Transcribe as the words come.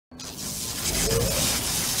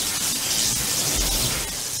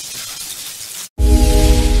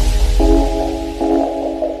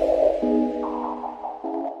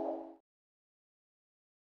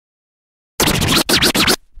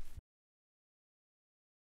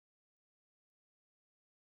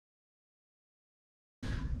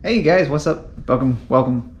Hey guys, what's up?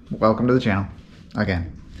 Welcome to the channel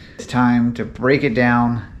again. It's time to break it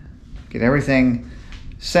down, get everything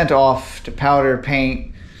sent off to powder,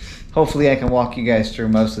 paint. Hopefully I can walk you guys through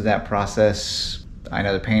most of that process. I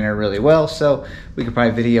know the painter really well, so we could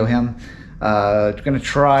probably video him. Gonna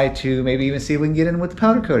try to maybe even see if we can get in with the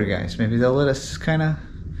powder coater guys. Maybe they'll let us kind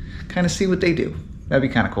of see what they do. That'd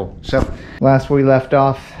be kind of cool. So last we left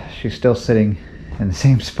off, she's still sitting in the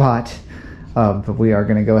same spot. But we are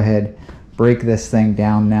going to go ahead, break this thing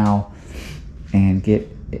down now and get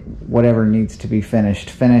whatever needs to be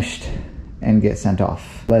finished and get sent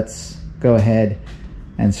off. Let's go ahead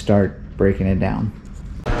and start breaking it down.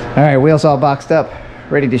 All right, wheels all boxed up,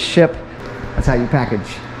 ready to ship. That's how you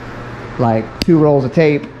package. Like 2 rolls of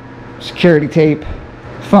tape, security tape,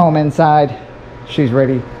 foam inside. She's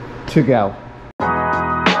ready to go.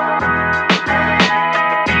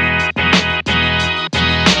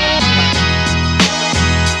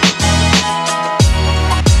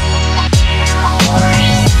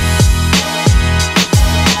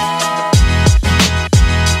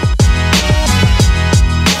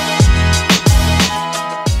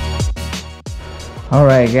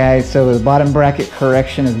 Alright guys, so the bottom bracket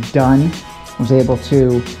correction is done. I was able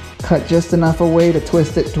to cut just enough away to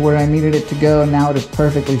twist it to where I needed it to go. Now it is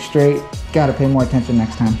perfectly straight. Gotta pay more attention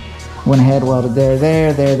next time. Went ahead, welded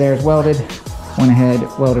there's welded. Went ahead,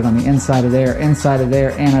 welded on the inside of there,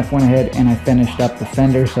 and I went ahead and I finished up the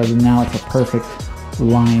fender, so now it's a perfect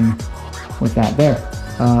line with that there.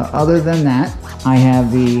 Other than that, I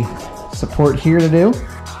have the support here to do,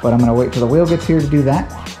 but I'm gonna wait till the wheel gets here to do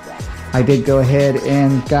that. I did go ahead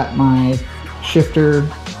and got my shifter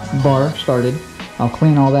bar started. I'll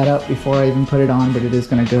clean all that up before I even put it on, but it is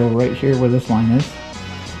going to go right here where this line is.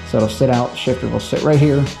 So it'll sit out, the shifter will sit right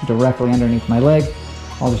here, directly underneath my leg.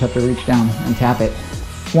 I'll just have to reach down and tap it.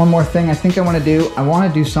 One more thing I think I want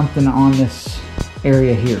to do something on this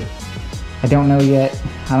area here. I don't know yet.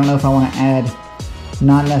 I don't know if I want to add,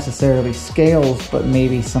 not necessarily scales, but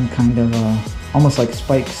maybe some kind of, almost like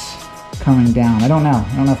spikes coming down. I don't know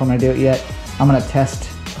if I'm gonna do it yet. I'm gonna test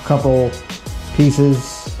a couple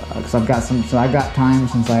pieces because I've got time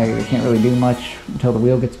since I can't really do much until the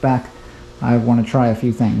wheel gets back. I want to try a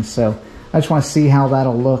few things, so I just want to see how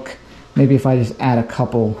that'll look. Maybe if I just add a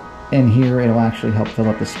couple in here, it'll actually help fill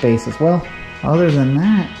up the space as well. Other than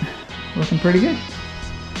that, looking pretty good.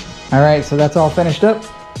 All right, so that's all finished up.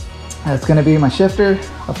 That's going to be my shifter.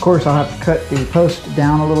 Of course, I'll have to cut the post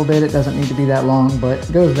down a little bit. It doesn't need to be that long, but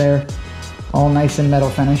it goes there. All nice and metal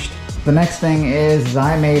finished. The next thing is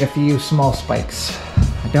I made a few small spikes.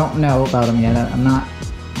 I don't know about them yet. I'm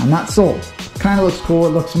not sold. Kind of looks cool. It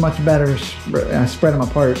looks much better. I spread them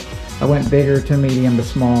apart. I went bigger to medium to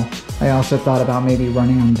small. I also thought about maybe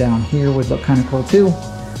running them down here would look kind of cool too.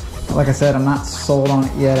 But like I said, I'm not sold on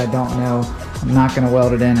it yet. I don't know. I'm not going to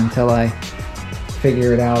weld it in until I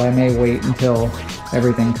figure it out. I may wait until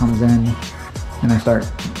everything comes in and I start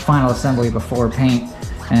final assembly before paint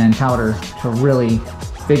and powder to really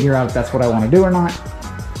figure out if that's what I want to do or not.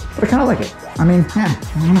 But I kind of like it. I mean, yeah,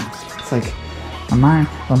 I don't know. It's like my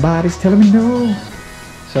body's telling me no.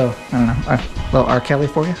 So I don't know. A little R. Kelly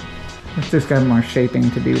for you. There's got more shaping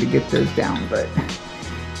to do to get those down, but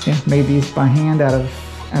yeah, made these by hand out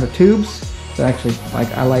of tubes. So actually,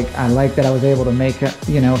 I like that I was able to make a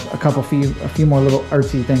few more little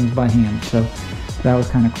artsy things by hand. So that was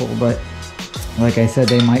kind of cool. But like I said,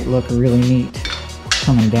 they might look really neat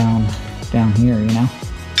coming down here. You know,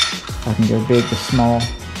 I can go big to small,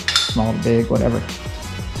 small to big, whatever.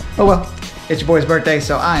 Oh well, it's your boy's birthday,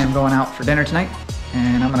 so I am going out for dinner tonight,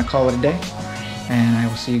 and I'm gonna call it a day. And I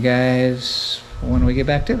will see you guys when we get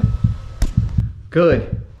back to it.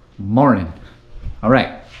 Good morning. All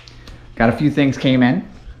right. Got a few things came in.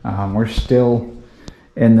 We're still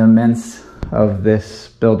in the midst of this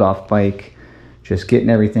build-off bike, just getting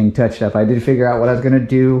everything touched up. I did figure out what I was gonna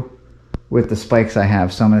do with the spikes I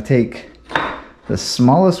have. So I'm gonna take the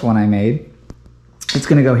smallest one I made. It's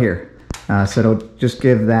gonna go here. So it'll just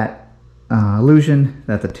give that illusion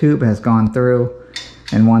that the tube has gone through.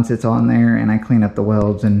 And once it's on there and I clean up the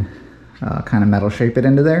welds and kind of metal shape it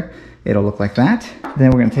into there, it'll look like that.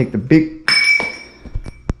 Then we're gonna take the big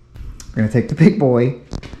boy,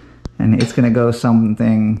 and it's gonna go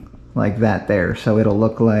something like that there. So it'll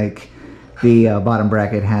look like the bottom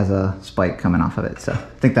bracket has a spike coming off of it. So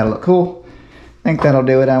I think that'll look cool. I think that'll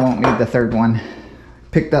do it. I won't need the third one.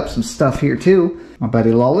 Picked up some stuff here too. My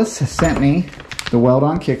buddy Lawless has sent me the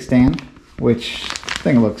weld-on kickstand, which I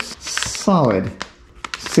think looks solid.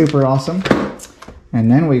 Super awesome. And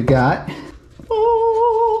then we've got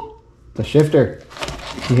the shifter.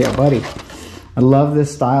 Yeah, buddy. I love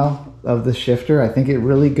this style of the shifter. I think it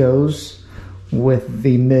really goes with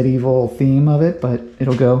the medieval theme of it, but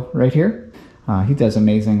it'll go right here. He does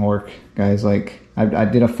amazing work, guys. Like, I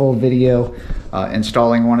did a full video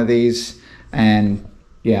installing one of these, and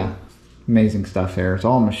yeah, amazing stuff here. It's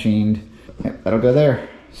all machined. Yep, that'll go there.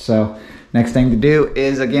 So next thing to do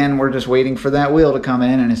is, again, we're just waiting for that wheel to come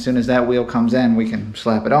in, and as soon as that wheel comes in, we can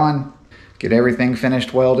slap it on, get everything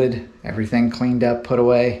finished welded, everything cleaned up, put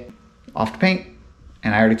away, off to paint.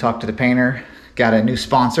 And I already talked to the painter, got a new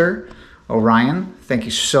sponsor, Orion. Thank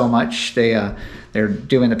you so much. They're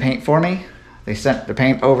doing the paint for me. They sent the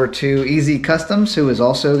paint over to Easy Customs, who is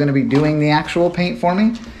also going to be doing the actual paint for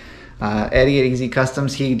me. Eddie at Easy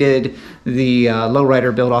Customs, he did the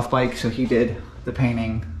Lowrider build-off bike, so he did the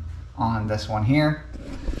painting on this one here.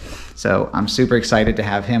 So I'm super excited to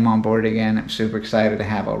have him on board again. I'm super excited to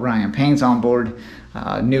have Orion Paints on board.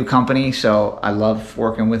 New company, so I love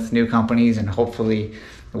working with new companies, and hopefully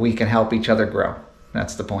we can help each other grow.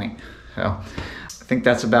 That's the point. So I think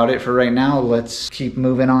that's about it for right now. Let's keep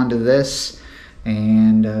moving on to this,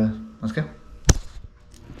 and let's go.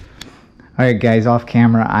 All right, guys, off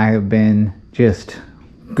camera, I have been just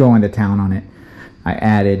going to town on it. I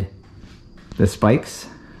added the spikes,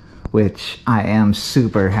 which I am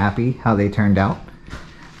super happy how they turned out.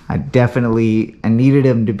 I needed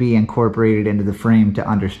them to be incorporated into the frame to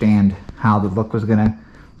understand how the look was gonna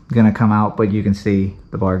come out, but you can see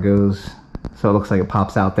the bar goes, so it looks like it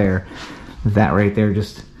pops out there. That right there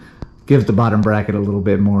just gives the bottom bracket a little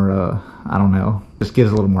bit more, I don't know, just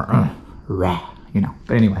gives a little more, you know.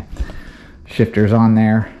 But anyway, shifter's on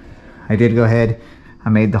there. I did go ahead, I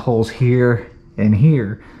made the holes here and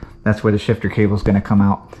here. That's where the shifter cable is gonna come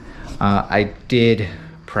out. I did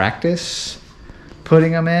practice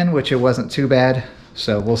putting them in, which it wasn't too bad,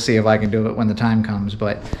 so we'll see if I can do it when the time comes,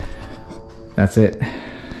 but that's it.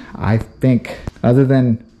 I think, other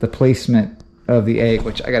than the placement of the egg,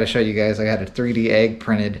 which I gotta show you guys, I got a 3D egg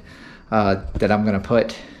printed that I'm gonna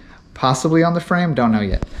put possibly on the frame, don't know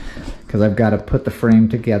yet, because I've got to put the frame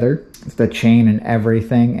together, the chain and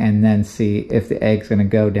everything, and then see if the egg's gonna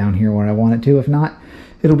go down here where I want it to. If not,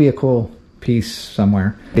 it'll be a cool piece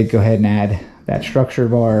somewhere. I did go ahead and add that structure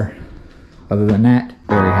bar. Other than that,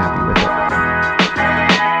 very happy with it.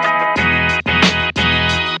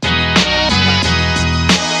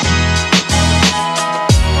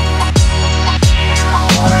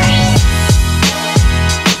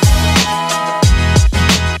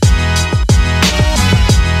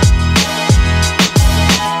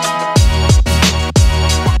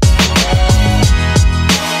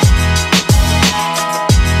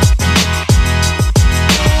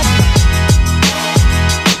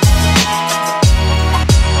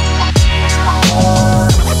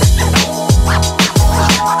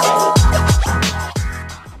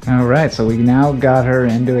 Alright, so we now got her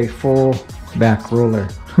into a full back roller.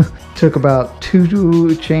 Took about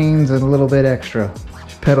 2 chains and a little bit extra.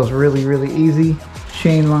 She pedals really, really easy.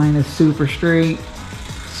 Chain line is super straight.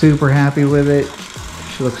 Super happy with it.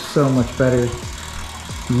 She looks so much better.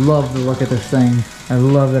 Love the look of this thing. I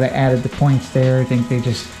love that I added the points there. I think they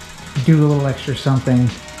just do a little extra something.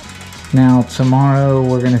 Now tomorrow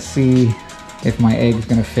we're gonna see if my egg's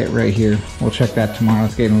gonna fit right here. We'll check that tomorrow.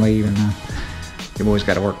 It's getting late and the boys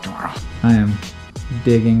gotta work tomorrow. I am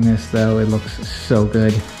digging this though. It looks so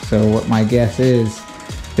good. So what my guess is,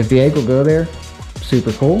 if the egg will go there,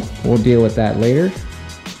 super cool. We'll deal with that later.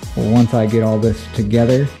 Once I get all this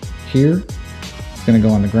together here, it's gonna go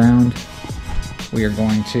on the ground. We are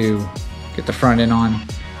going to get the front end on,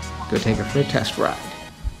 go take it for a test ride.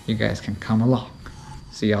 You guys can come along.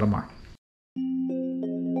 See y'all tomorrow.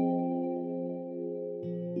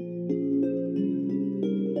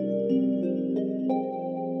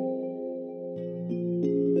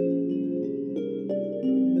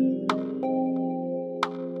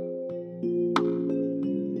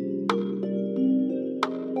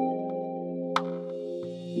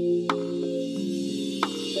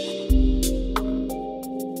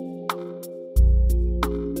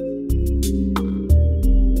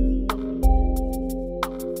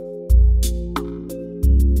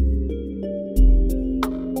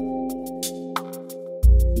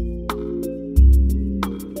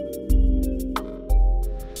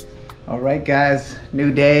 Alright guys,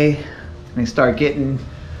 new day. Let me start getting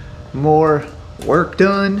more work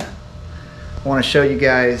done. I want to show you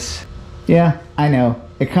guys. Yeah, I know,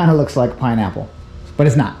 it kind of looks like a pineapple, but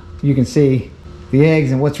it's not. You can see the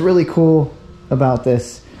eggs, and what's really cool about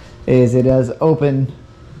this is it does open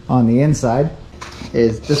on the inside.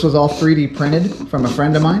 This was all 3D printed from a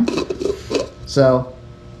friend of mine. So,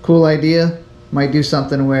 cool idea. Might do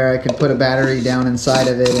something where I could put a battery down inside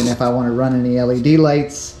of it, and if I want to run any LED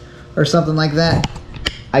lights or something like that,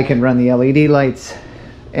 I can run the LED lights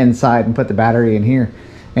inside and put the battery in here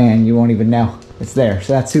and you won't even know it's there.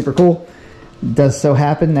 So that's super cool. It does so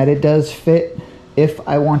happen that it does fit if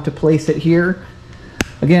I want to place it here.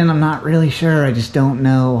 Again, I'm not really sure. I just don't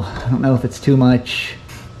know. I don't know if it's too much.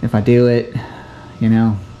 If I do it, you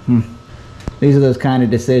know. These are those kind of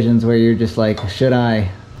decisions where you're just like, should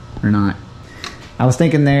I or not? I was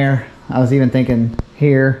thinking there. I was even thinking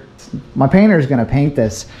here. My painter is going to paint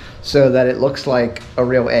this so that it looks like a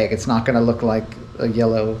real egg. It's not going to look like a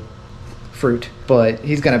yellow fruit, but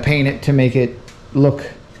he's going to paint it to make it look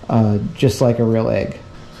just like a real egg.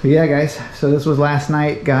 So yeah, guys, so this was last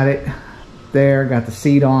night. Got it there, got the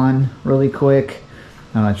seat on really quick.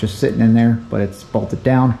 It's just sitting in there, but it's bolted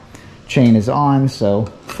down. Chain is on, so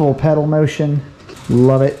full pedal motion.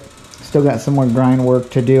 Love it. Still got some more grind work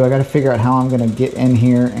to do. I got to figure out how I'm going to get in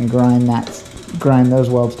here and grind those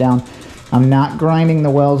welds down. I'm not grinding the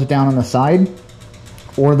welds down on the side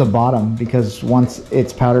or the bottom, because once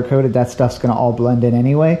it's powder coated, that stuff's going to all blend in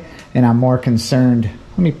anyway, and I'm more concerned,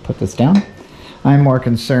 let me put this down. I'm more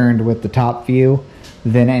concerned with the top view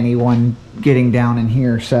than anyone getting down in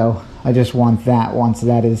here. So I just want that, once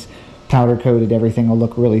that is powder coated, everything will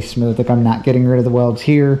look really smooth. Like, I'm not getting rid of the welds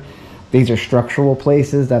here. These are structural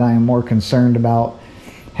places that I am more concerned about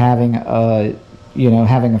having a,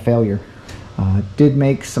 having a failure. Did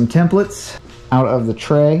make some templates out of the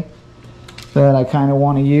tray that I kind of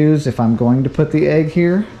want to use if I'm going to put the egg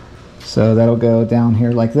here. So that'll go down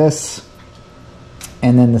here like this,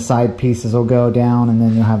 and then the side pieces will go down, and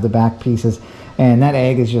then you'll have the back pieces. And that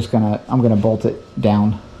egg is just I'm gonna bolt it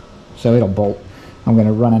down, so it'll bolt. I'm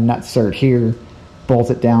gonna run a nut cert here,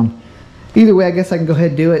 bolt it down. Either way, I guess I can go ahead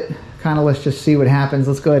and do it. Kind of, let's just see what happens.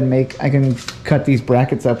 Let's go ahead and I can cut these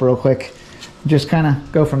brackets up real quick. Just kind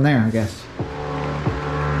of go from there, I guess.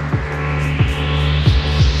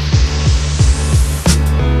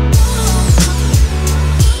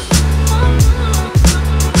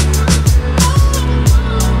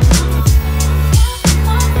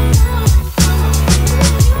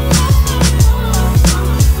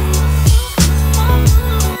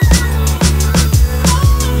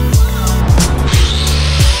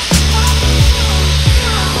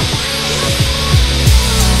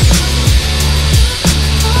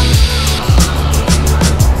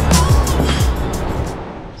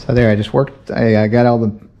 So there, I just worked, I got all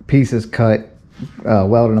the pieces cut,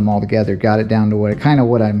 welded them all together, got it down to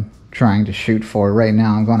what I'm trying to shoot for. Right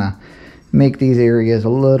now I'm gonna make these areas a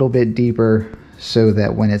little bit deeper so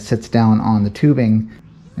that when it sits down on the tubing,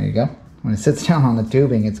 there you go, when it sits down on the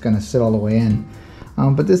tubing, it's gonna sit all the way in.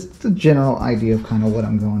 But this is the general idea of kind of what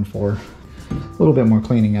I'm going for. A little bit more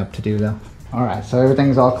cleaning up to do though. All right, so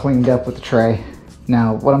everything's all cleaned up with the tray.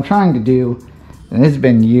 Now what I'm trying to do, and it's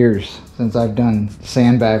been years since I've done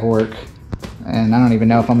sandbag work, and I don't even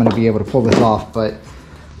know if I'm going to be able to pull this off, but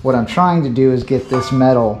what I'm trying to do is get this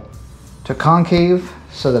metal to concave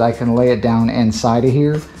so that I can lay it down inside of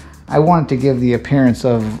here. I want it to give the appearance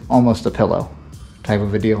of almost a pillow type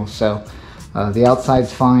of a deal. So the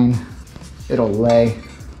outside's fine. It'll lay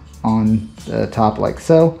on the top like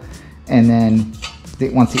so, and then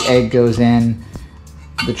once the egg goes in,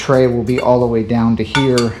 the tray will be all the way down to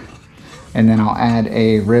here, and then I'll add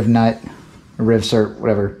a riv nut, a riv cert,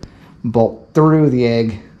 whatever, bolt through the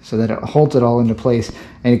egg so that it holds it all into place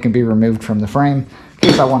and it can be removed from the frame in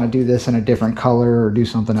case I want to do this in a different color or do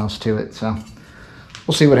something else to it. So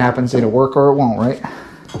we'll see what happens. It'll work or it won't, right?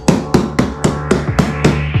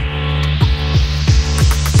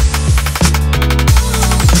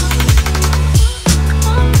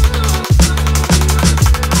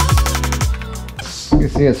 You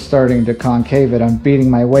see it's starting to concave it. I'm beating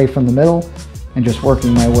my way from the middle and just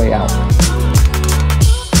working my way out.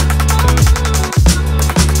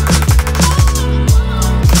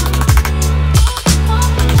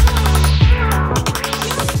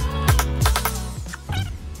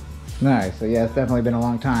 Nice, so yeah, it's definitely been a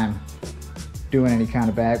long time doing any kind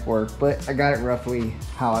of bag work, but I got it roughly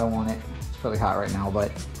how I want it. It's really hot right now,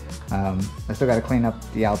 but I still got to clean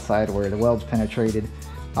up the outside where the weld's penetrated.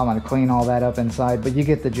 I'm going to clean all that up inside, but you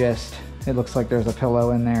get the gist. It looks like there's a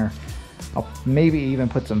pillow in there. I'll maybe even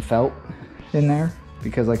put some felt in there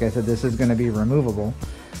because, like I said, this is going to be removable.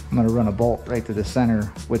 I'm going to run a bolt right through the center,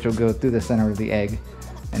 which will go through the center of the egg,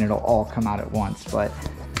 and it'll all come out at once. But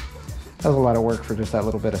that was a lot of work for just that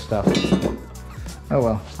little bit of stuff. Oh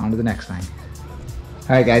well, on to the next thing.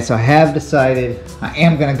 All right, guys, so I have decided I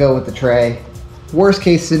am going to go with the tray. Worst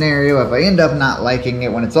case scenario, if I end up not liking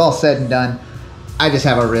it when it's all said and done, I just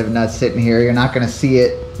have a riv nut sitting here. You're not going to see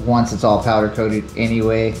it once it's all powder coated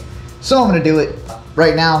anyway. So I'm going to do it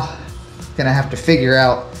right now. Going to have to figure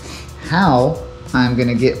out how I'm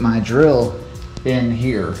gonna get my drill in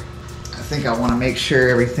here. I think I wanna make sure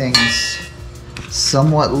everything's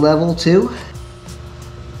somewhat level too.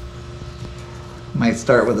 Might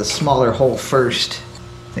start with a smaller hole first.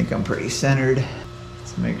 I think I'm pretty centered.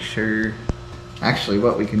 Let's make sure. Actually,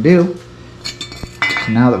 what we can do,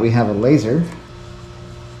 so now that we have a laser,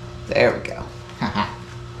 there we go.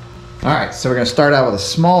 All right, so we're gonna start out with a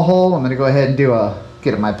small hole. I'm gonna go ahead and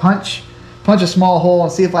get my punch a small hole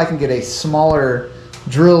and see if I can get a smaller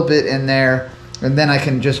drill bit in there, and then I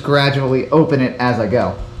can just gradually open it as I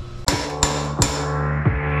go.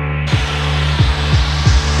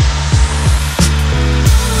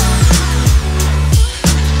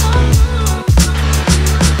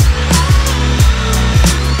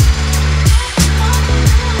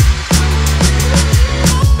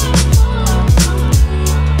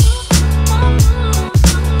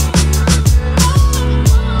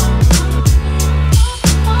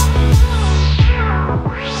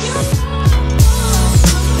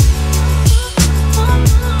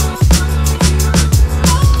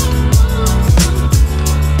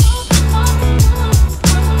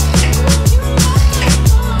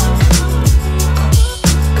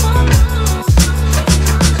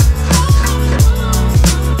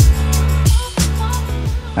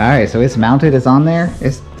 Alright, so it's mounted, it's on there,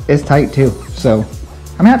 it's tight too, so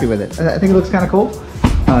I'm happy with it. I think it looks kind of cool.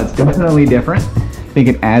 It's definitely different. I think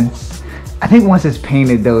it adds, I think once it's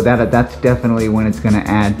painted though, that's definitely when it's going to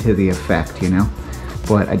add to the effect, you know?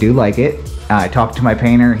 But I do like it. I talked to my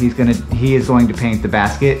painter, he is going to paint the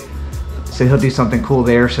basket, so he'll do something cool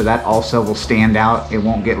there, so that also will stand out. It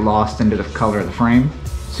won't get lost into the color of the frame.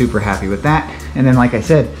 Super happy with that. And then like I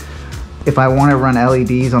said, if I want to run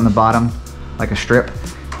LEDs on the bottom, like a strip,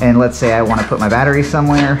 and let's say I want to put my battery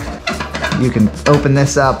somewhere, you can open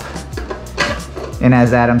this up, and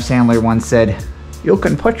as Adam Sandler once said, you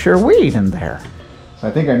can put your weed in there. So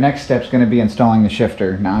I think our next step is going to be installing the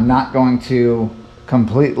shifter. Now I'm not going to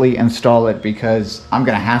completely install it because I'm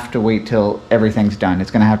going to have to wait till everything's done. It's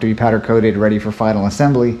going to have to be powder coated, ready for final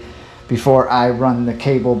assembly before I run the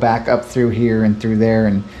cable back up through here and through there,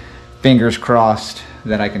 and fingers crossed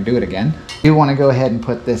that I can do it again. I do want to go ahead and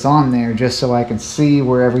put this on there just so I can see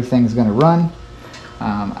where everything's going to run.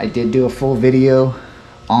 I did do a full video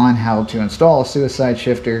on how to install a suicide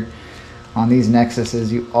shifter. On these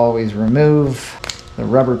Nexuses, you always remove the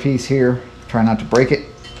rubber piece here. Try not to break it.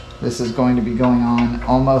 This is going to be going on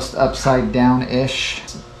almost upside down-ish.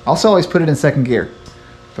 Also always put it in second gear.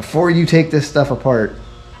 Before you take this stuff apart,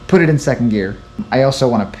 put it in second gear. I also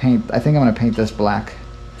want to paint, I think I'm going to paint this black.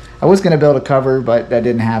 I was going to build a cover, but that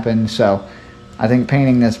didn't happen, so I think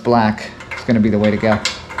painting this black is going to be the way to go.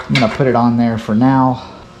 I'm going to put it on there for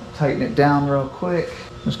now. Tighten it down real quick.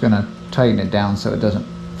 I'm just going to tighten it down so it doesn't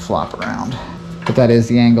flop around. But that is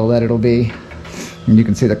the angle that it'll be. And you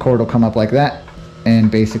can see the cord will come up like that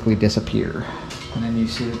and basically disappear. And then you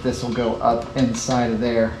see that this will go up inside of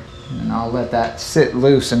there. And I'll let that sit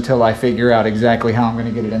loose until I figure out exactly how I'm going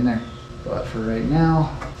to get it in there. But for right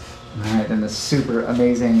now, all right, then the super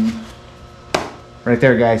amazing, right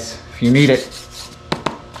there guys, if you need it,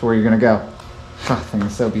 that's where you're gonna go. Oh, that thing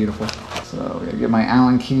is so beautiful. So I'm gonna get my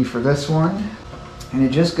Allen key for this one, and it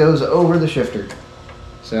just goes over the shifter.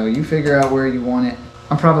 So you figure out where you want it.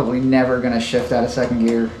 I'm probably never gonna shift out of second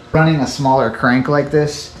gear. Running a smaller crank like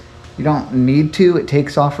this, you don't need to, it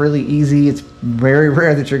takes off really easy. It's very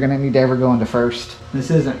rare that you're gonna need to ever go into first.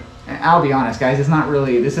 This isn't, I'll be honest guys, it's not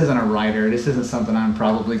really, this isn't a rider. This isn't something I'm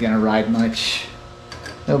probably gonna ride much.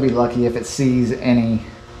 They'll be lucky if it sees any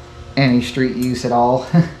street use at all.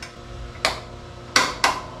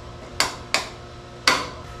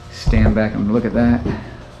 Stand back and look at that.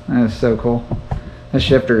 That is so cool. This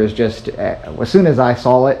shifter is just, as soon as I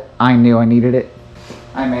saw it, I knew I needed it.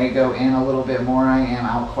 I may go in a little bit more. I am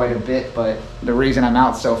out quite a bit, but the reason I'm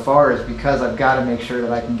out so far is because I've got to make sure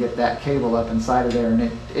that I can get that cable up inside of there,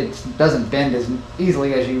 and it doesn't bend as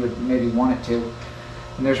easily as you would maybe want it to.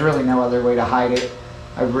 And there's really no other way to hide it.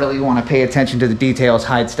 I really want to pay attention to the details,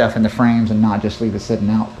 hide stuff in the frames, and not just leave it sitting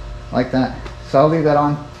out like that. So I'll leave that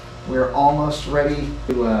on. We're almost ready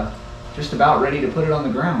to, just about ready to put it on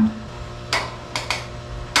the ground.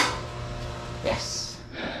 Yes.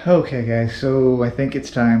 Okay guys, so I think it's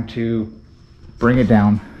time to bring it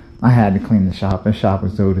down. I had to clean the shop. The shop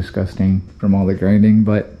was so disgusting from all the grinding,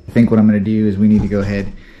 but I think what I'm going to do is we need to go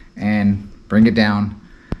ahead and bring it down.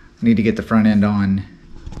 I need to get the front end on,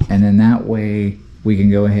 and then that way we can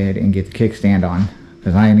go ahead and get the kickstand on,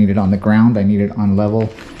 because I need it on the ground. I need it on level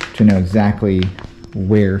to know exactly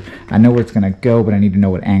where. I know where it's going to go, but I need to know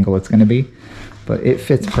what angle it's going to be. But it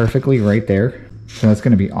fits perfectly right there, so that's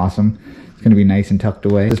going to be awesome. It's gonna be nice and tucked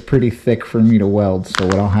away. It's pretty thick for me to weld, so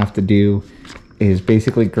what I'll have to do is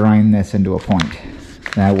basically grind this into a point.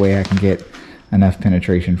 That way I can get enough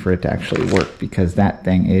penetration for it to actually work, because that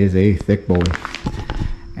thing is a thick boy.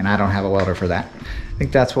 And I don't have a welder for that. I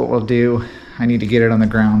think that's what we'll do. I need to get it on the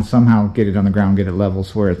ground, somehow get it on the ground, get it level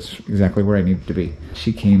so where it's exactly where I need it to be.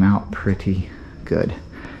 She came out pretty good.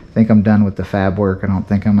 I think I'm done with the fab work. I don't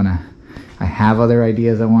think I'm gonna, I have other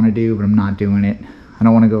ideas I wanna do, but I'm not doing it. I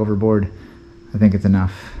don't wanna go overboard. I think it's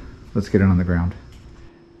enough. Let's get it on the ground.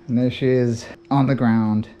 And there she is on the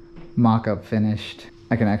ground, mock-up finished.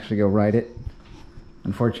 I can actually go ride it.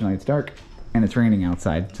 Unfortunately, it's dark and it's raining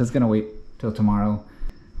outside, so it's gonna wait till tomorrow.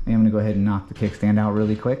 I'm gonna go ahead and knock the kickstand out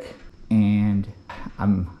really quick. And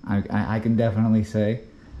I can definitely say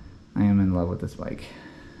I am in love with this bike.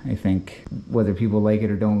 I think whether people like it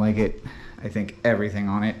or don't like it, I think everything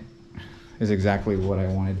on it is exactly what I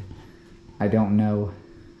wanted. I don't know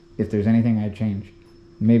if there's anything I'd change.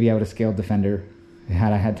 Maybe I would have scaled the fender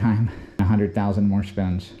had I had time. 100,000 more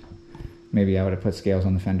spins. Maybe I would have put scales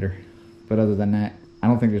on the fender. But other than that, I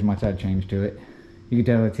don't think there's much I'd change to it. You can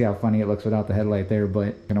definitely see how funny it looks without the headlight there, but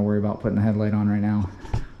I'm gonna worry about putting the headlight on right now.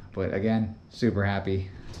 But again, super happy.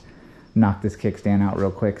 Knock this kickstand out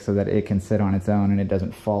real quick so that it can sit on its own and it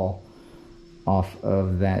doesn't fall off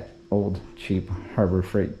of that old cheap Harbor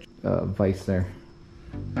Freight vise there.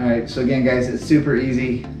 All right, so again guys, it's super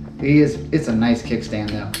easy. It's a nice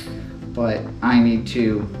kickstand though, but I need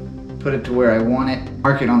to put it to where I want it,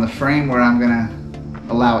 mark it on the frame where I'm gonna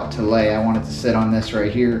allow it to lay. I want it to sit on this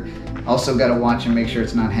right here. Also gotta watch and make sure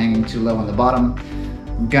it's not hanging too low on the bottom.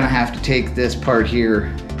 I'm gonna have to take this part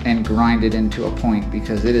here and grind it into a point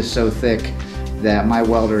because it is so thick that my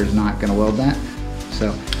welder is not gonna weld that.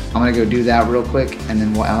 So I'm gonna go do that real quick and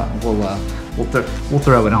then we'll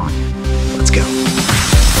throw it on. Let's go.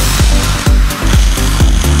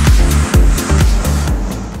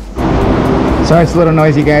 Sorry it's a little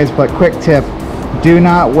noisy guys, but quick tip, do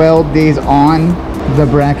not weld these on the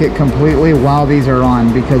bracket completely while these are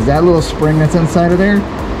on, because that little spring that's inside of there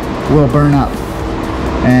will burn up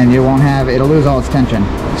and you won't have, it'll lose all its tension.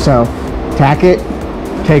 So tack it,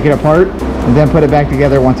 take it apart, and then put it back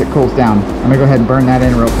together once it cools down. I'm gonna go ahead and burn that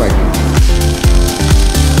in real quick.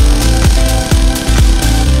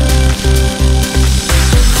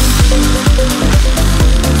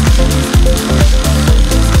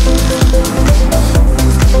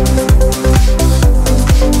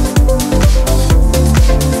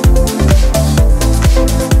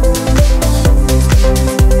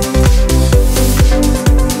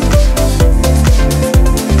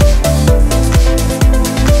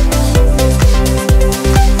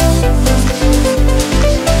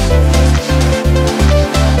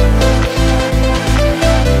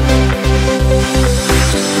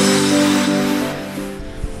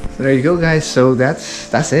 There you go guys, so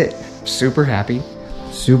that's it. Super happy,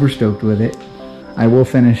 super stoked with it. I will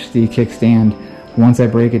finish the kickstand once I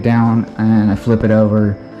break it down and I flip it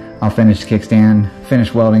over. I'll finish the kickstand,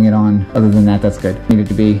 finish welding it on. Other than that, that's good. Needed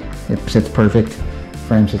to be, it sits perfect.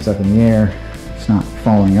 Frame sits up in the air. It's not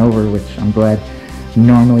falling over, which I'm glad.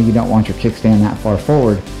 Normally you don't want your kickstand that far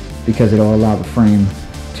forward because it'll allow the frame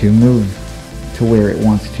to move to where it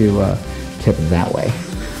wants to tip that way.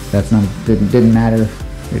 That's not, didn't matter.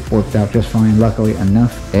 It worked out just fine, luckily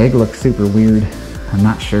enough. Egg looks super weird. I'm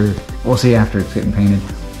not sure. We'll see after it's getting painted.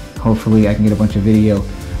 Hopefully I can get a bunch of video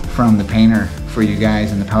from the painter for you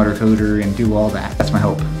guys and the powder coater and do all that. That's my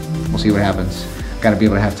hope. We'll see what happens. Gotta be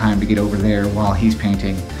able to have time to get over there while he's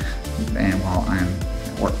painting and while I'm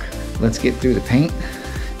at work. Let's get through the paint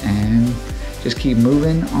and just keep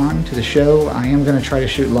moving on to the show. I am gonna try to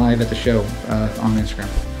shoot live at the show on Instagram.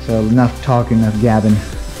 So enough talking, enough gabbing.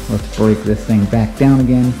 Let's break this thing back down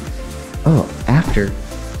again. Oh, after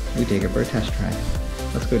we take it for a test drive.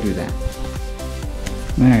 Let's go do that.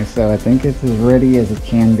 Alright, so I think it's as ready as it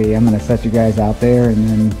can be. I'm gonna set you guys out there and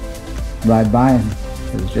then ride by.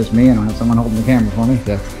 And it's just me and I don't have someone holding the camera for me.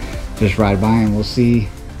 So just ride by and we'll see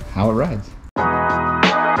how it rides.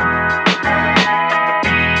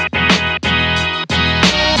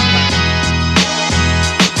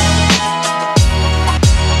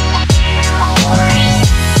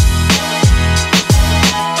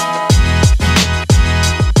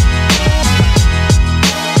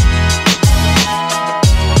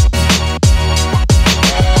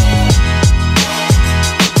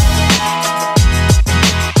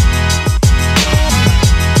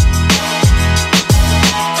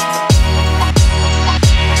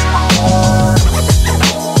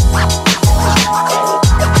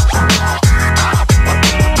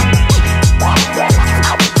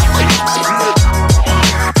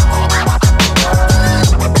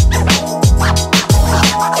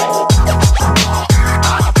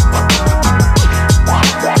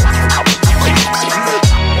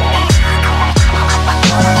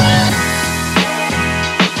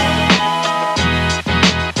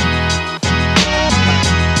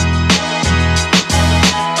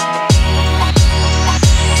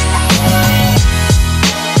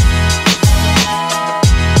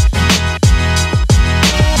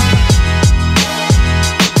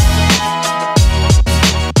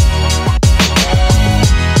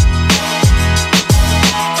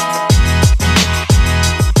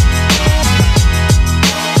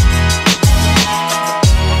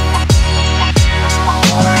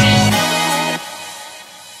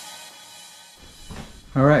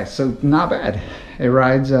 All right, so not bad. It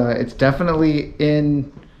rides, it's definitely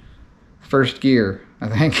in first gear, I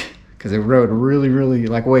think, because it rode really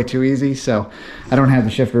like way too easy. So I don't have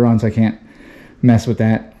the shifter on, so I can't mess with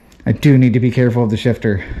that. I do need to be careful of the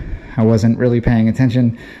shifter. I wasn't really paying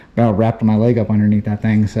attention, about wrapped my leg up underneath that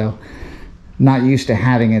thing, so not used to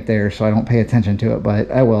having it there, so I don't pay attention to it,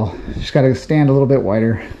 but I will. Just got to stand a little bit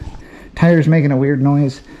wider. Tire's making a weird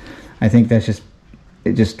noise. I think that's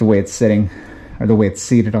just the way it's sitting, or the way it's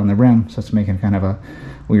seated on the rim, so it's making kind of a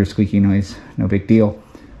weird squeaky noise. No big deal.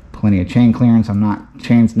 Plenty of chain clearance.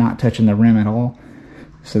 Chain's not touching the rim at all,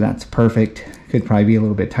 so that's perfect. Could probably be a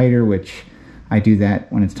little bit tighter, which I do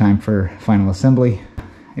that when it's time for final assembly.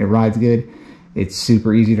 It rides good. It's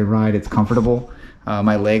super easy to ride. It's comfortable.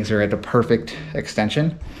 My legs are at the perfect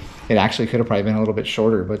extension. It actually could have probably been a little bit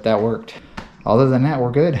shorter, but that worked. Other than that,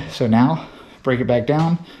 we're good. So now, break it back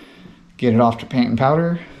down, get it off to paint and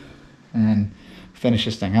powder, and finish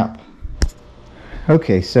this thing up.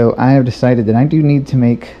 Okay, so I have decided that I do need to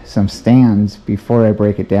make some stands before I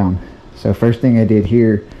break it down. So first thing I did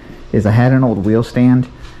here is I had an old wheel stand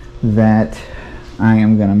that I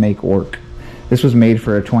am gonna make work. This was made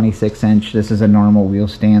for a 26-inch. This is a normal wheel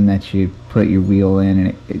stand that you put your wheel in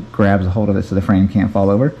and it grabs a hold of it so the frame can't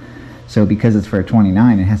fall over. So because it's for a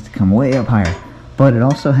 29, it has to come way up higher. But it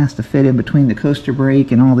also has to fit in between the coaster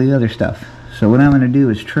brake and all the other stuff. So what I'm gonna do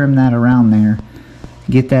is trim that around there,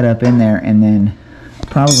 get that up in there, and then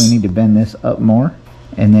probably need to bend this up more,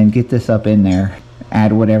 and then get this up in there,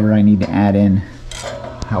 add whatever I need to add in,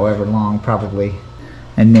 however long probably.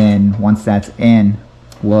 And then once that's in,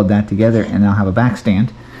 weld that together and I'll have a back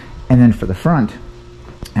stand. And then for the front,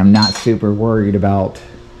 I'm not super worried about,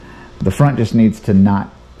 the front just needs to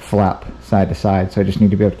not flap side to side, so I just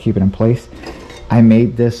need to be able to keep it in place. I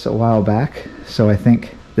made this a while back, so I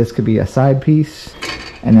think this could be a side piece,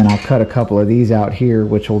 and then I'll cut a couple of these out here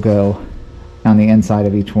which will go on the inside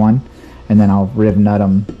of each one, and then I'll rib nut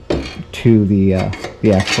them to the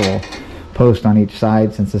actual post on each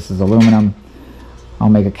side. Since this is aluminum, I'll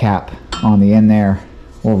make a cap on the end there.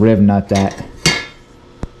 We'll rib nut that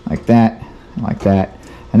like that, like that,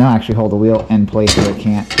 and that'll actually hold the wheel in place so it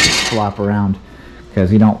can't flop around,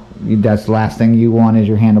 because that's the last thing you want is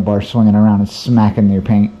your handlebar swinging around and smacking your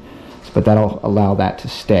paint. But that'll allow that to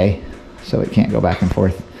stay so it can't go back and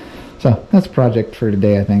forth. So that's a project for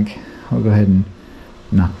today, I think. I'll go ahead and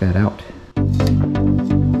knock that out.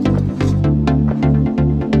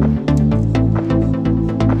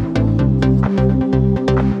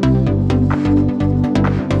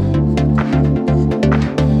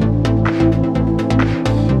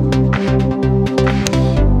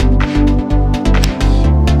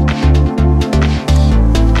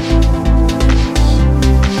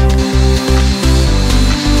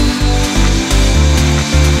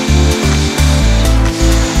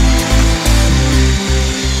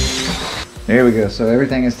 There we go, so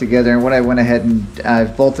everything is together, and what I went ahead and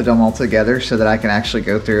I've bolted them all together so that I can actually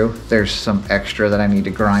go through. There's some extra that I need to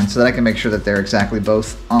grind so that I can make sure that they're exactly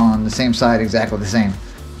both on the same side, exactly the same.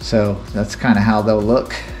 So that's kind of how they'll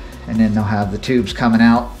look, and then they'll have the tubes coming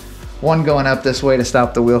out. One going up this way to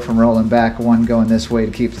stop the wheel from rolling back, one going this way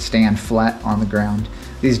to keep the stand flat on the ground.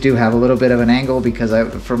 These do have a little bit of an angle because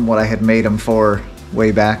from what I had made them for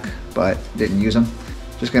way back, but didn't use them.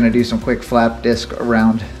 Just gonna do some quick flap disc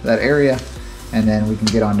around that area, and then we can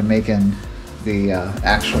get on to making the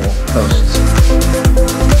actual posts.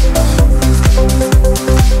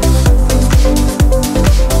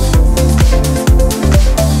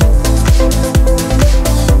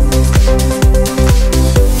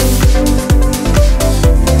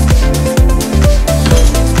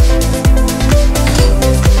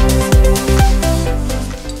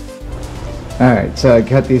 Alright, so I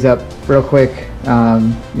cut these up real quick.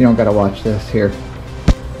 You don't gotta watch this here.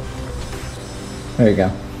 There you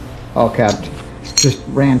go, all capped. Just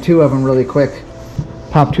ran two of them really quick.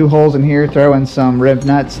 Pop two holes in here, throw in some rib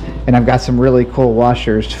nuts, and I've got some really cool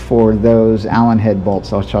washers for those Allen head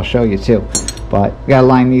bolts, which I'll show you too. But gotta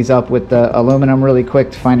line these up with the aluminum really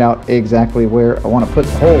quick to find out exactly where I want to put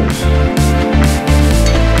the holes.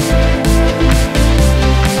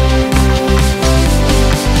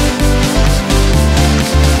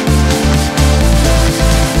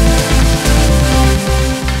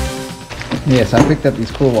 Yes, I picked up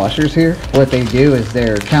these cool washers here. What they do is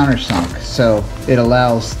they're countersunk, so it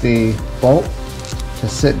allows the bolt to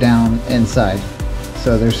sit down inside.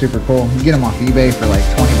 So they're super cool. You can get them off eBay for like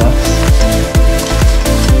 20 bucks.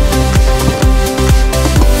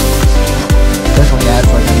 Definitely adds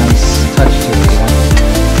like a nice touch to it, you know?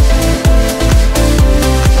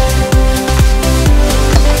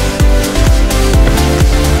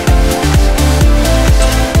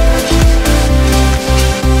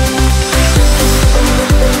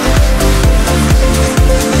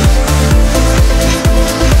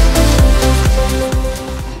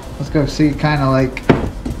 see kind of like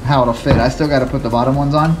how it'll fit. I still got to put the bottom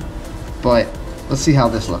ones on, but let's see how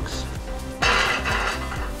this looks.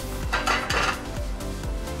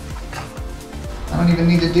 I don't even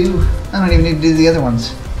need to do the other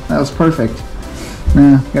ones. That was perfect.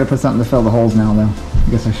 Nah, gotta put something to fill the holes now though. I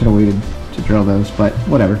guess I should have waited to drill those, but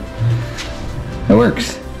whatever. It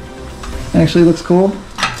works. It actually looks cool.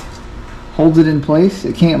 Holds it in place.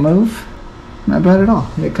 It can't move. Not bad at all.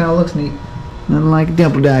 It kind of looks neat. Nothing like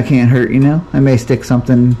dimple die can't hurt, you know? I may stick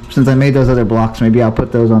something, since I made those other blocks, maybe I'll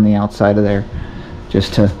put those on the outside of there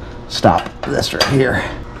just to stop this right here.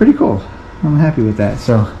 Pretty cool. I'm happy with that.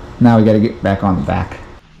 So now we got to get back on the back.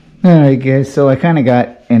 Alright guys, so I kind of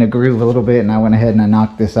got in a groove a little bit and I went ahead and I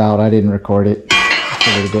knocked this out. I didn't record it.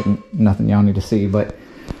 I didn't, nothing y'all need to see, but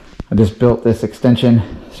I just built this extension.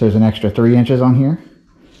 So there's an extra 3 inches on here.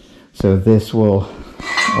 So this will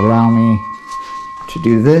allow me to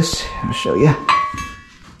do this. I'll show you.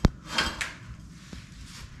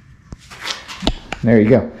 There you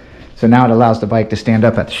go. So now it allows the bike to stand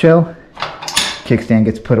up at the show. Kickstand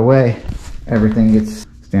gets put away. Everything gets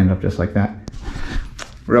stand up just like that.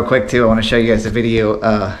 Real quick too, I want to show you guys a video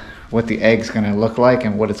what the egg's going to look like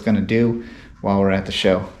and what it's going to do while we're at the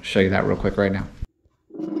show. I'll show you that real quick right now.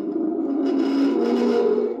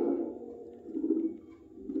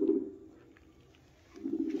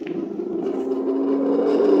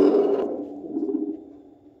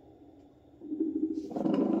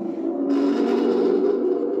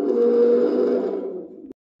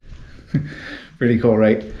 Pretty cool,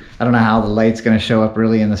 right? I don't know how the light's gonna show up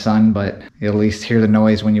really in the sun, but you'll at least hear the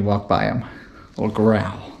noise when you walk by them. A little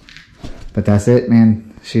growl. But that's it,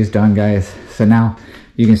 man. She's done, guys. So now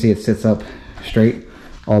you can see it sits up straight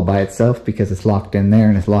all by itself because it's locked in there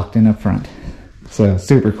and it's locked in up front. So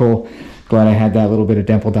super cool. Glad I had that little bit of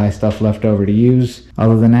dimple die stuff left over to use.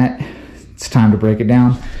 Other than that, it's time to break it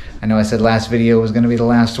down. I know I said last video was gonna be the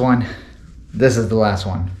last one. This is the last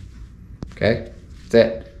one. Okay, that's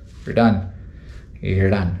it. You're done.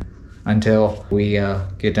 You're done until we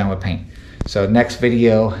get done with paint. So next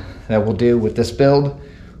video that we'll do with this build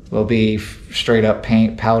will be straight up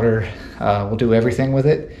paint, powder. We'll do everything with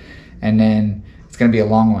it, and then it's gonna be a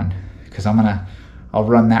long one because I'll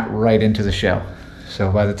run that right into the show.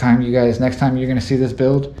 So by the time you guys, next time you're gonna see this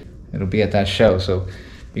build, it'll be at that show. So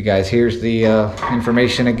you guys, here's the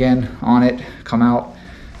information again on it. Come out,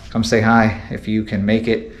 come say hi if you can make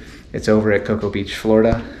it. It's over at Cocoa Beach,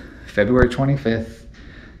 Florida. February 25th.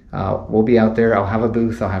 We'll be out there. I'll have a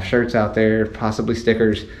booth. I'll have shirts out there, possibly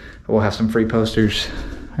stickers. We'll have some free posters.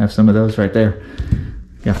 I have some of those right there.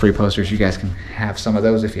 Got free posters. You guys can have some of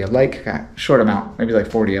those if you'd like. Got a short amount, maybe like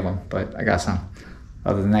 40 of them, but I got some.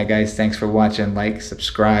 Other than that, guys, thanks for watching. Like,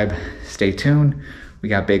 subscribe, stay tuned. We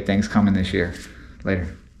got big things coming this year. Later.